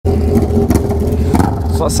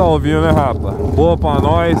Só salvinho, né, rapa? Boa pra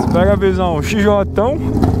nós. Pega a visão, XJ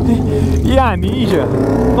e a Ninja.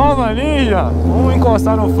 Nova Ninja. Vamos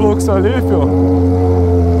encostar no fluxo ali, filho.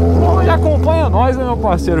 E acompanha nós, né, meu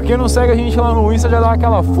parceiro? Quem não segue a gente lá no Insta já dá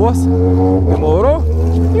aquela força. Demorou?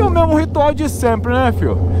 E o mesmo ritual de sempre, né,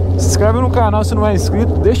 filho? Se inscreve no canal se não é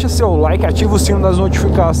inscrito, deixa seu like, ativa o sino das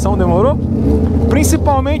notificações, demorou?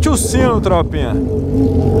 Principalmente o sino, tropinha.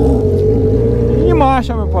 E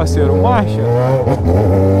marcha, meu parceiro, marcha.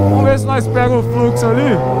 Vamos ver se nós pegamos o fluxo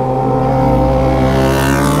ali.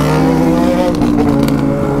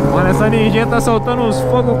 Mano, essa ninjinha tá soltando uns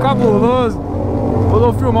fogos cabulosos.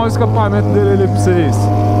 Vou filmar o escapamento dele ali pra vocês.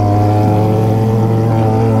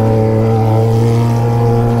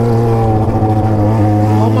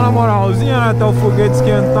 Vamos na moralzinha, né? Até o foguete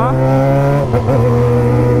esquentar.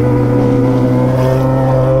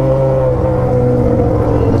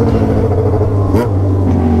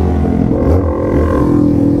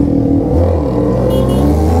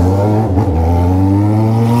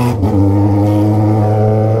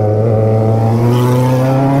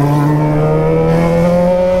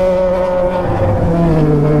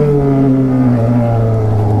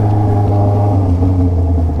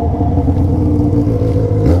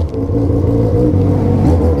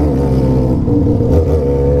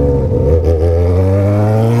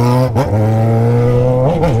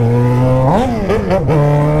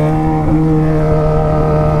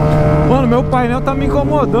 O painel tá me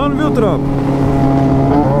incomodando, viu, tropa?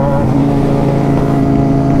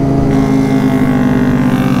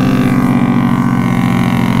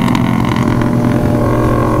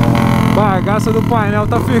 Bagaça do painel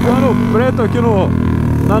tá ficando preto aqui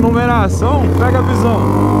na numeração. Pega a visão.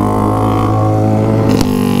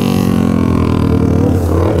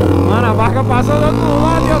 Mano, a barca passou do outro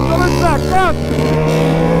lado e eu tô no desacato.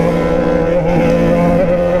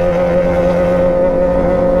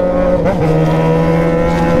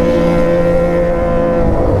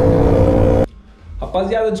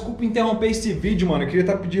 Rapaziada, desculpa interromper esse vídeo, mano. Eu queria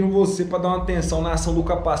estar pedindo você para dar uma atenção na ação do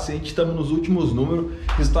capacete. Estamos nos últimos números,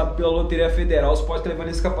 resultado pela Loteria Federal. Você pode estar levando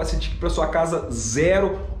esse capacete aqui para sua casa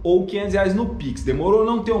 0 ou R$500 no Pix. Demorou?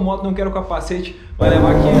 Não tenho moto, não quero capacete. Vai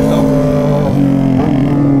levar aqui então.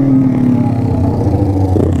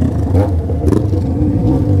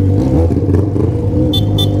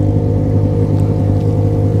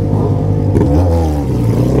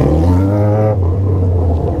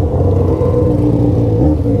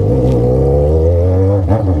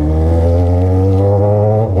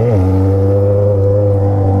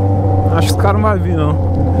 Não vai vir não.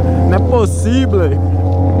 Não é possível.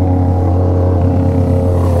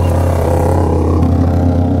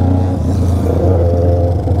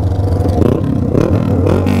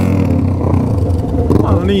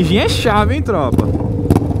 Mano, o ninjinha é chave, hein, tropa?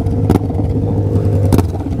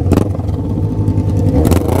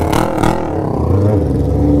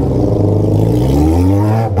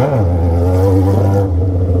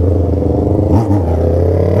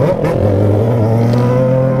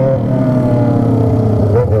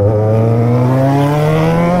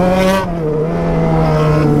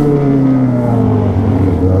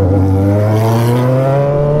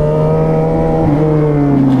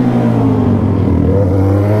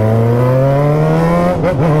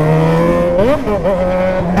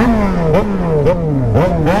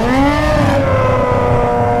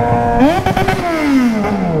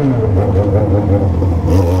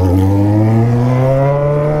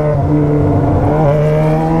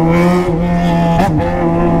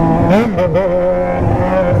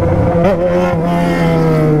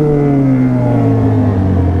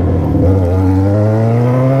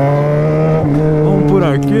 Vamos por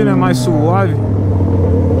aqui, né? Mais suave.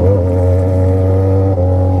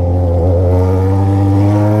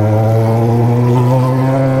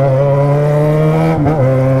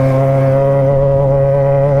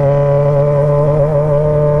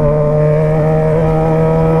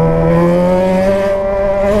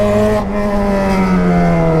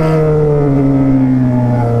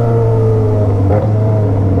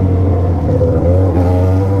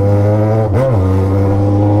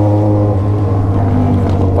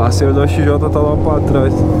 O parceiro do XJ tá lá pra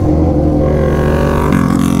trás.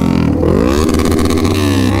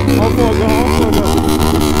 Ó o fogão, ó o fogão.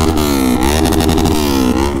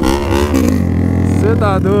 Cê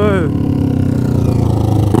tá doido.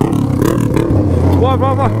 Bora,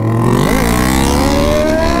 bora, bora.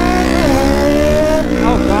 Ó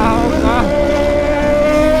o carro, ó o carro.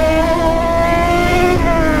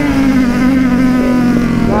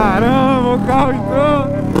 Caramba, o carro entrou.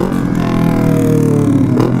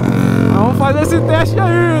 Vamos fazer esse teste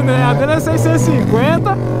aí, né? A dele é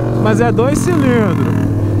 650. mas é 2 cilindros.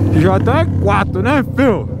 XJ é 4, né,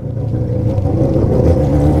 filho?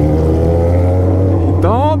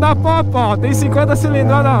 Então dá pau a pau. Tem 50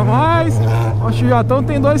 cilindradas a mais. O XJ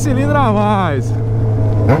tem 2 cilindros a mais.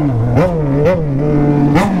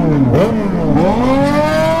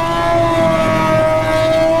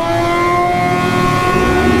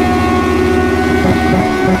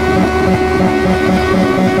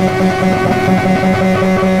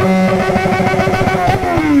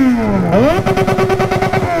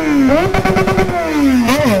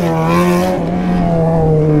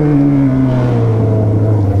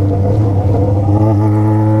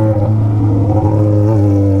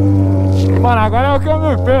 Mano, agora é o que eu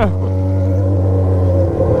me perco.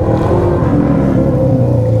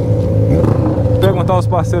 Vou perguntar aos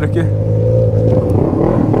parceiros aqui.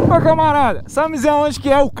 Ô camarada, sabe dizer onde que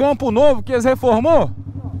é o campo novo que eles reformou?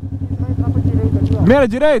 Vai entrar pra direita ali, ó. Primeira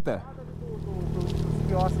direita? Dos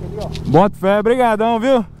quiosques ali, ó. Bota fé, brigadão,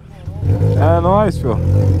 viu? É nóis, filho.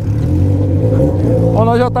 Ô,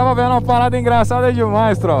 nós já tava vendo uma parada engraçada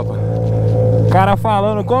demais, tropa. O cara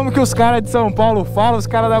falando como que os caras de São Paulo falam, os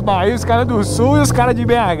caras da Bahia, os caras do Sul e os caras de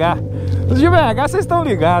BH. Os de BH vocês estão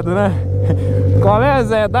ligados, né? Qual é,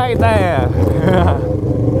 Zé? Dá ideia.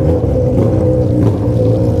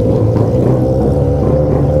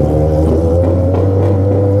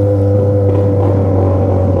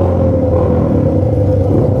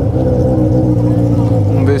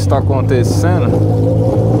 Vamos ver se tá acontecendo.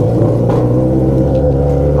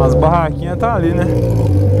 As barraquinhas tá ali, né?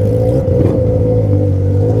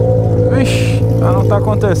 Vixe, não tá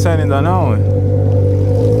acontecendo ainda não, ué.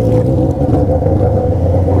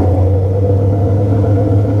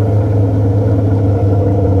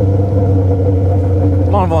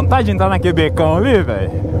 Mano, vontade de entrar naquele becão ali,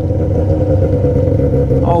 velho.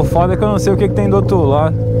 Ó, o foda é que eu não sei o que tem do outro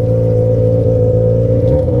lado.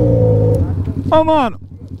 Ô, mano,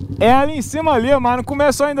 é ali em cima ali, mas não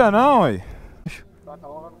começou ainda não, ué. Tá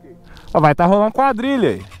rolando o quê? Ó, vai tá rolando quadrilha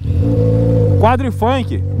aí.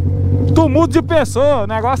 Quadrifunk. Tumulto de pessoa, o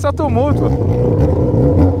negócio é tumulto.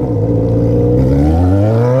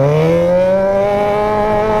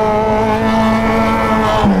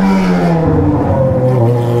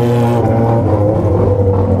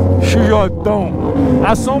 XJão,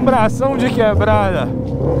 assombração de quebrada.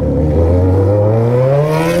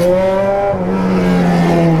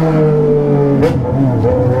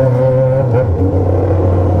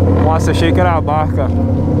 Nossa, achei que era a barca.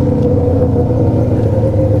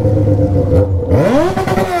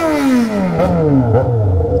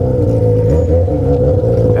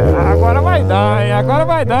 Agora vai dar, hein? Agora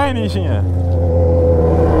vai dar, hein, Nichinha?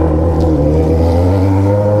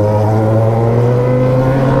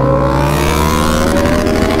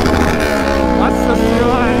 Nossa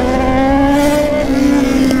Senhora!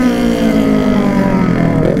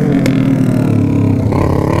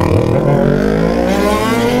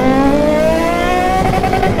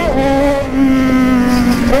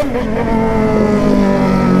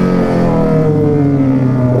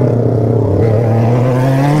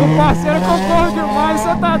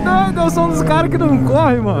 Tá doido? Eu sou um dos caras que não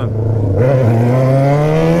corre, mano.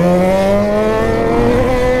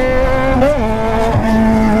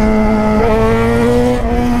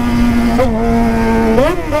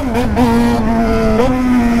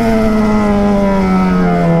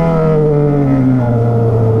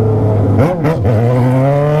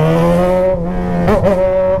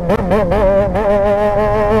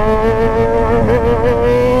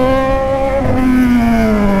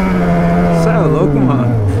 Você é louco,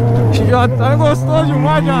 mano. Já tá gostou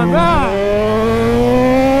demais de andar.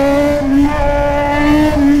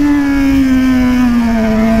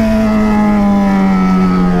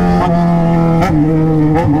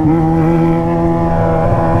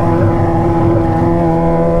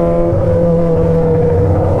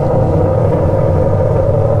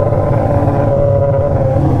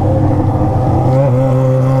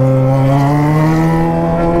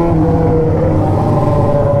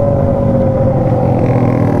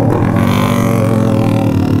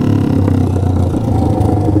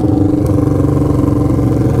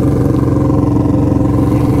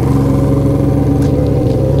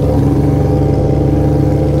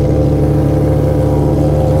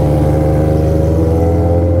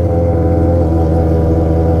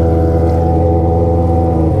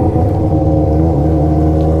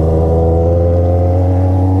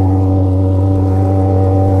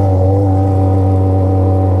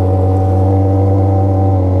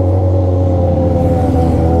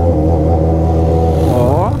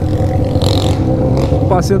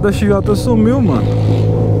 parceiro da XJ sumiu, mano.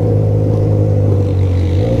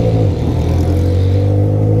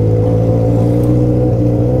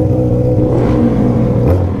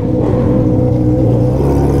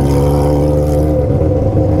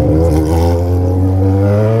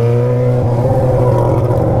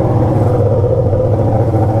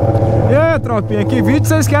 tropinha? Que vídeo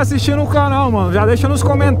vocês querem assistir no canal, mano? Já deixa nos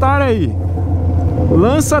comentários aí.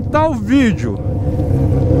 Lança tal vídeo.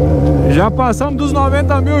 Já passamos dos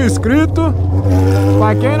 90 mil inscritos.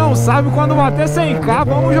 Pra quem não sabe, quando bater 100k,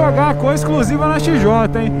 vamos jogar coisa exclusiva na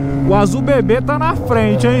XJ, hein? O azul bebê tá na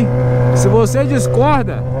frente, hein? Se você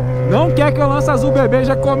discorda, não quer que eu lance azul bebê,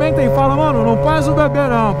 já comenta aí, fala, mano, não põe azul bebê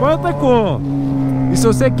não, põe outra cor. E se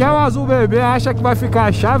você quer o azul bebê, acha que vai ficar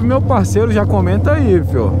a chave, meu parceiro, já comenta aí,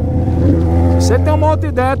 fio. Se você tem uma outra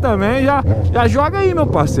ideia também, já joga aí, meu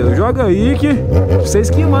parceiro. Joga aí que vocês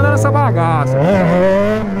que mandam nessa bagaça.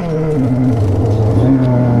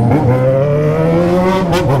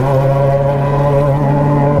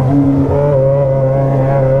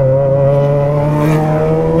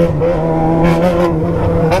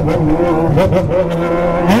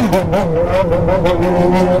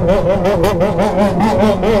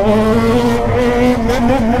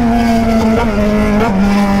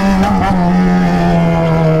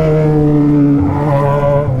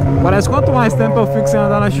 Parece quanto mais tempo eu fico sem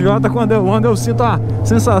andar na XJ, quando eu ando eu sinto a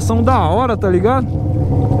sensação da hora, tá ligado?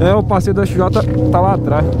 É, o parceiro da XJ tá lá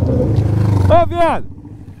atrás. Ô, viado,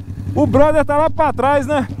 o brother tá lá pra trás,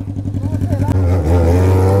 né?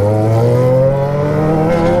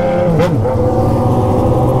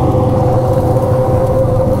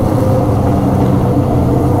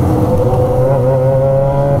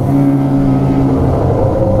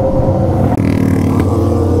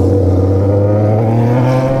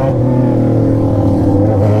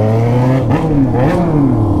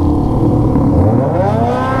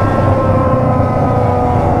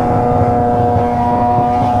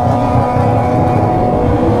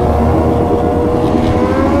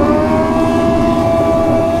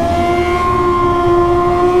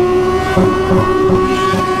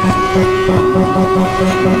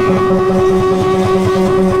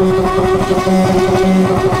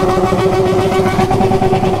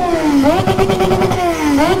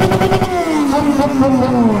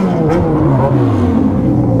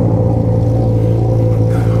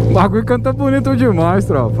 O bagulho canta bonito demais,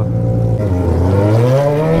 tropa.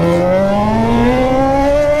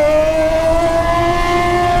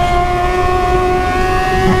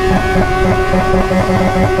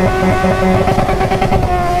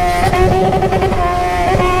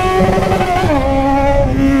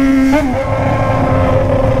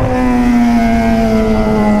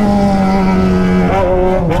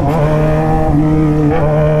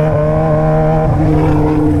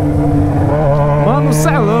 Mano, cê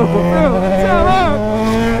é louco, viu? Cê é louco.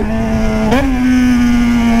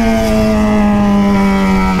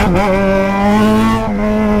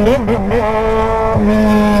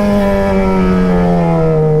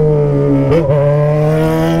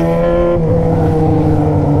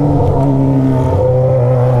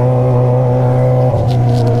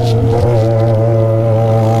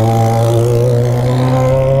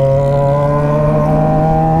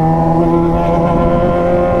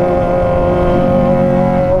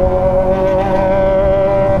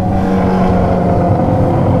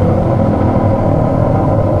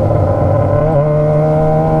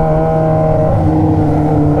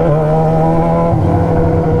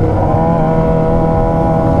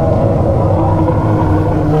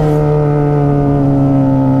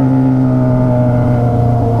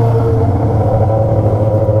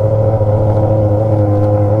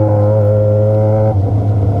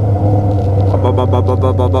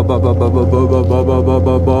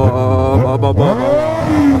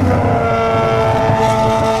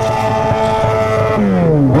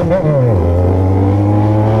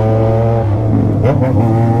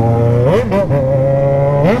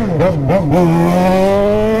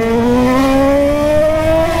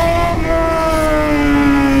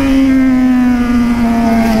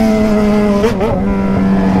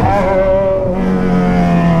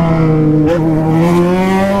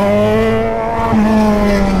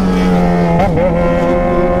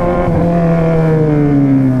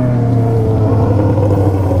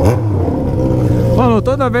 Mano,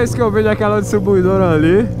 toda vez que eu vejo aquela distribuidora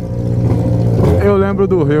ali, eu lembro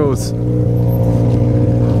do Reus,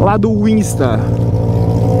 lá do Insta.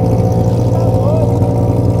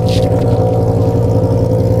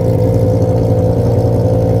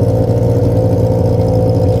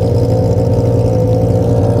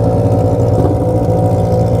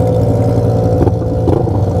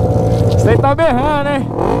 Isso aí tá berrando, hein?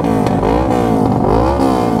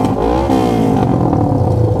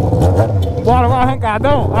 Bora, vai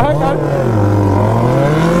arrancadão, arrancadão.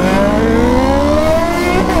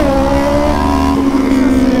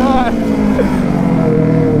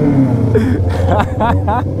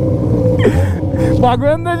 O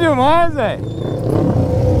bagulho anda demais, velho.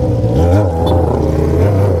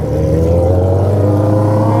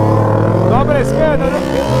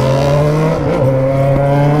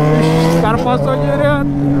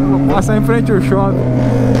 em frente ao shopping.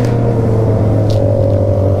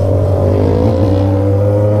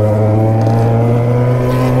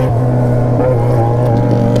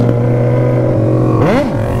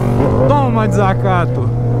 Toma,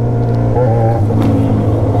 desacato.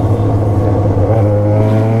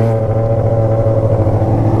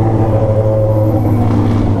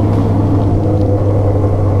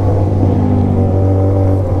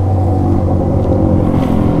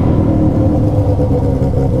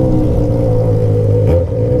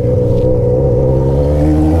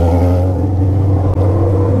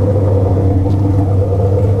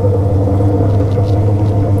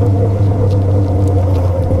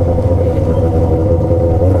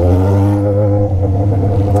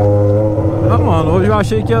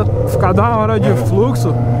 Achei que ia ficar da hora de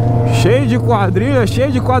fluxo, cheio de quadrilha,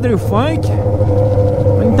 cheio de quadrifunk.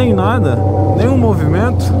 Não tem nada, nenhum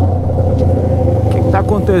movimento. O que está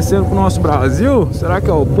acontecendo com o nosso Brasil? Será que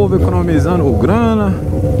é o povo economizando grana?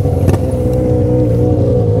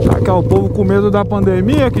 Será que é o povo com medo da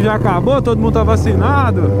pandemia que já acabou, todo mundo tá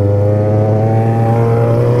vacinado?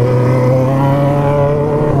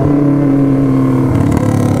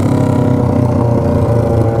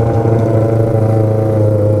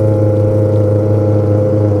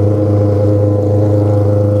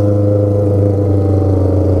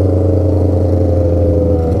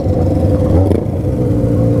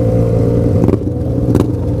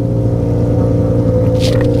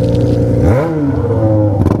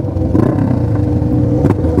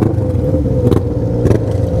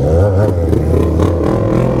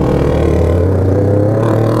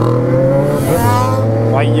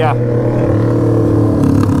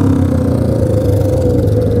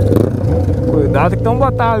 Cuidado que tem um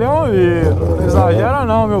batalhão ali. Não exagera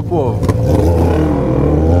não, meu povo.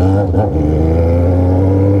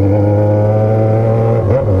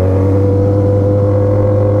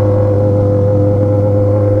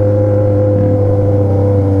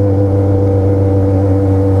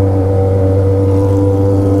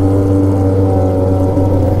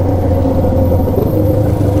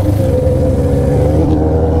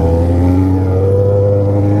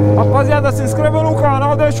 Se inscreva no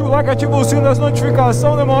canal, deixa o like, ativa o sino das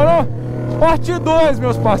notificações, demorou? Parte 2,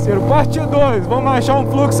 meus parceiros, parte 2. Vamos achar um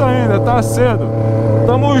fluxo ainda, tá cedo.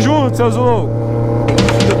 Tamo junto, seus loucos.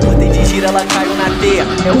 Eu cortei de gira, ela caiu na teia.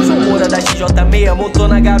 É o Moura da XJ6, montou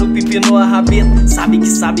na garupa e pinou a rabeta. Sabe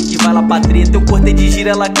que vai lá pra treta. Eu cortei de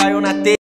gira, ela caiu na teia.